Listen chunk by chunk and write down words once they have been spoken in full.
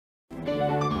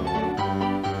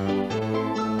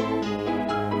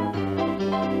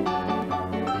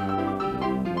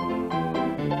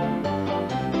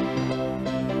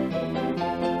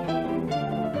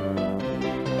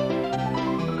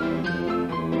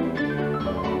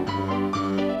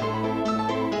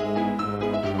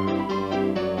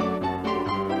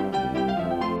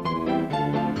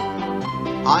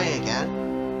Hi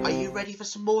again. Are you ready for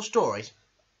some more stories?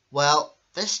 Well,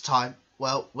 this time,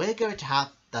 we're going to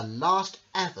have the last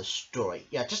ever story.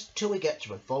 Yeah, just until we get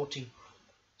to Revolting.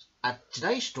 And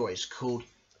today's story is called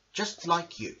Just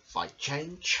Like You by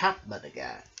Jane Chapman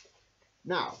again.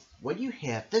 Now, when you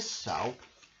hear this sound,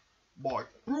 my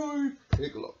brave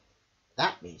Piglet,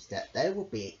 that means that there will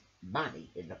be money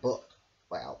in the book.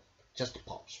 Well, just the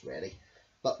pops, really.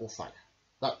 But we'll find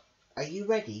out. So, are you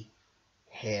ready?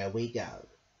 Here we go.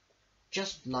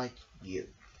 Just like you.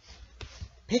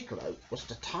 Piccolo was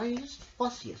the tiniest,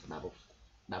 fussiest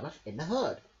mammoth in the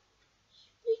herd.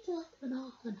 Sweeter than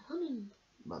a honey,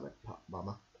 murmured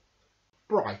Mama.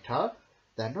 Brighter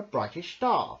than a brightest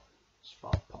star,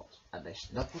 smiled Pops, and they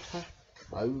snuggled her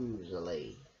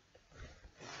cosily.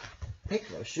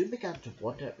 Piccolo soon began to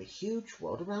wonder at the huge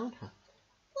world around her.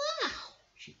 Wow!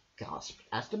 She gasped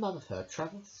as the mammoth herd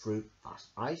travelled through vast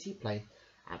icy plains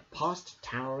and past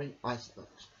towering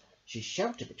icebergs. She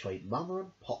shouted between Mama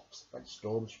and Pops when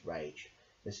storms raged,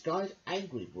 the sky's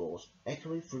angry roars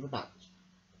echoing through the mountains.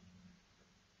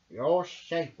 You're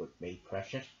safe with me,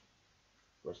 precious,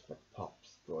 whispered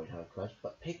Pops, drawing her close,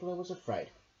 but Piccolo was afraid.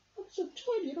 I'm so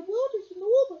tiny, the world is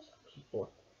enormous, she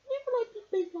thought. Never like to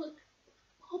be like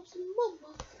Pops and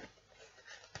Mama.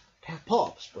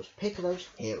 Pops was Piccolo's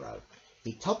hero.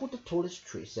 He toppled the tallest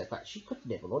tree so that she could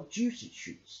nibble on juicy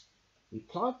shoots. He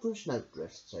plowed through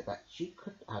snowdrifts so that she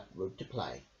could have room to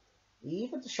play. He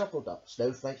even shuffled up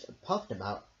snowflakes and puffed them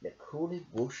out in a cooling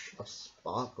whoosh of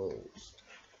sparkles.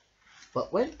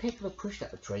 But when Piccolo pushed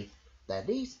at the tree, their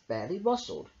leaves barely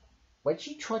rustled. When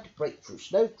she tried to break through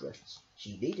snowdrifts,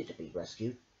 she needed to be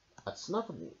rescued, and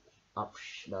snuffling up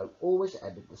snow always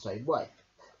ended the same way.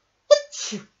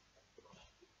 Achoo!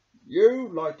 You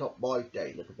light up my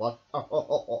day, little one,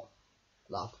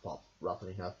 laughed Pop,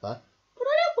 ruffling her fur. But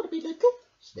I don't want to be little,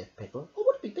 sniffed Piccolo. I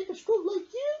want to be big and strong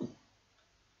like you.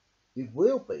 You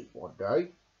will be one day,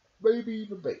 maybe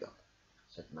even bigger,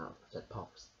 said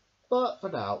Pops. But for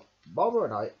now, Mama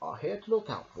and I are here to look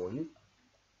out for you.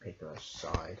 Piccolo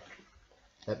sighed.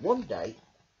 Then one day,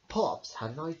 Pops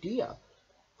had an idea.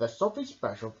 There's something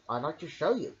special I'd like to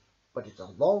show you, but it's a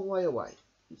long way away,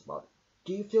 he smiled.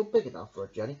 Do you feel big enough for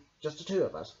a journey, just the two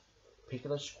of us?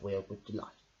 Piccolo squealed with delight.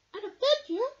 An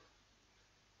adventure?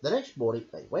 The next morning,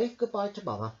 they waved goodbye to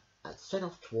Mama and set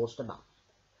off towards the mountain.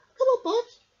 Come on,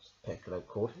 Pops, Piccolo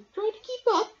called, trying to keep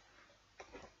up.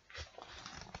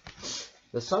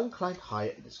 The sun climbed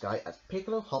higher in the sky as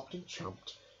Piccolo hopped and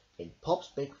jumped in Pop's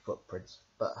big footprints,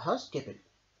 but her skipping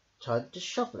turned to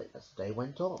shuffling as the day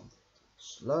went on.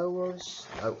 Slower and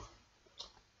slower.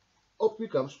 Up you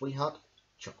come, sweetheart,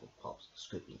 chuckled Pops,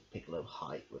 scooping Piccolo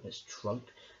high with his trunk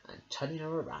and turning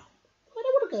her around. I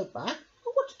don't want to go back. I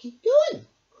want to keep going,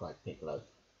 cried Piccolo.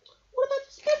 What about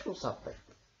the special something?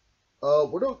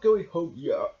 We're not going home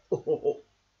yet,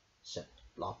 said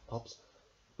Pops.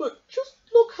 But just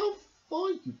look how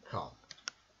far you've come.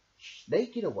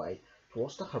 Snaking away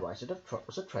towards the horizon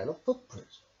was a trail of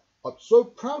footprints. I'm so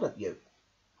proud of you,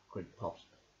 grinned Pops.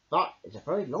 That is a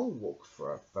very long walk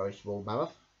for a very small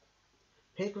mammoth.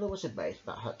 Piccolo was amazed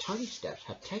that her tiny steps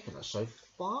had taken her so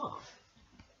far.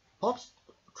 Pops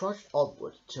trudged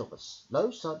onward till the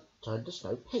slow sun turned the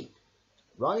snow pink.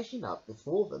 Rising up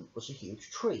before them was a huge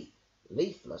tree,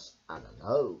 leafless and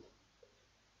alone.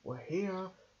 We're here,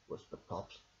 whispered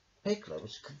Pops. Piccolo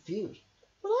was confused.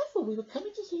 But I thought we were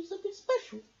coming to see something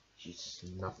special, she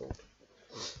snuffled.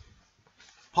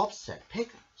 Pops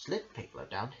slid Piccolo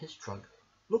down his trunk.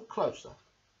 Look closer,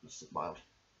 he smiled.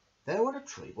 There on a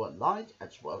tree were lines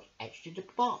and swirls etched into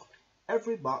bark.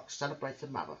 Every mark celebrates a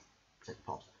mammoth, said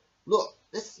Pops. Look,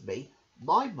 this is me.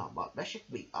 My mama measured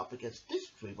me up against this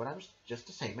tree when I was just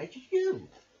the same age as you.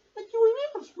 And you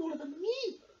were even smaller than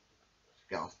me,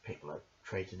 gasped Piccolo,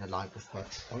 trading a line with her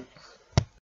trunk.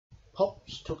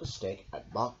 Pops took a stick and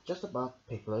marked just above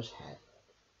Piccolo's head.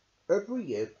 Every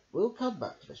year we'll come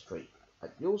back to this tree,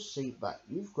 and you'll see that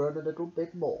you've grown a little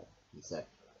bit more, he said.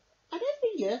 And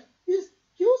every year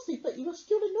you'll see that you are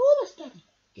still enormous, Daddy,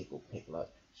 giggled Piccolo,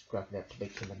 scrubbing out to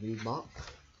make him a new mark.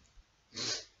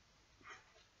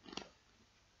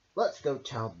 Let's go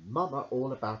tell Mama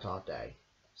all about our day,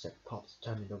 said Pops,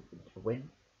 turning into the wind.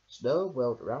 Snow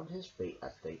whirled around his feet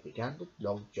as they began the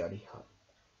long journey home.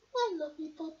 I love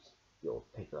you, Pops, yawned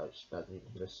Piccolo, snuggling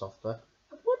into his soft fur.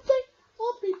 And one day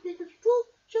I'll be big and strong,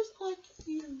 just like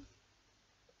you.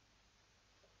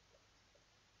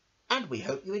 And we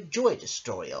hope you enjoyed the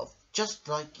story of Just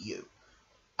Like You.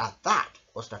 And that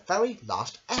was the very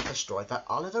last ever story that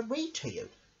I'll ever read to you.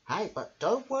 Hey, but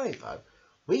don't worry though,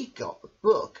 we got the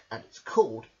book and it's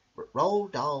called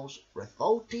Roald Dahl's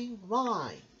Revolting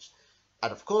Rhymes.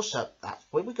 And of course, that's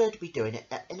when we're going to be doing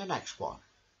it in the next one.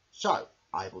 So,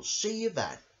 I will see you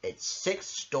then. It's 6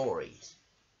 stories.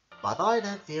 Bye bye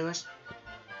then, viewers.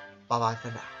 Bye bye for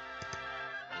now.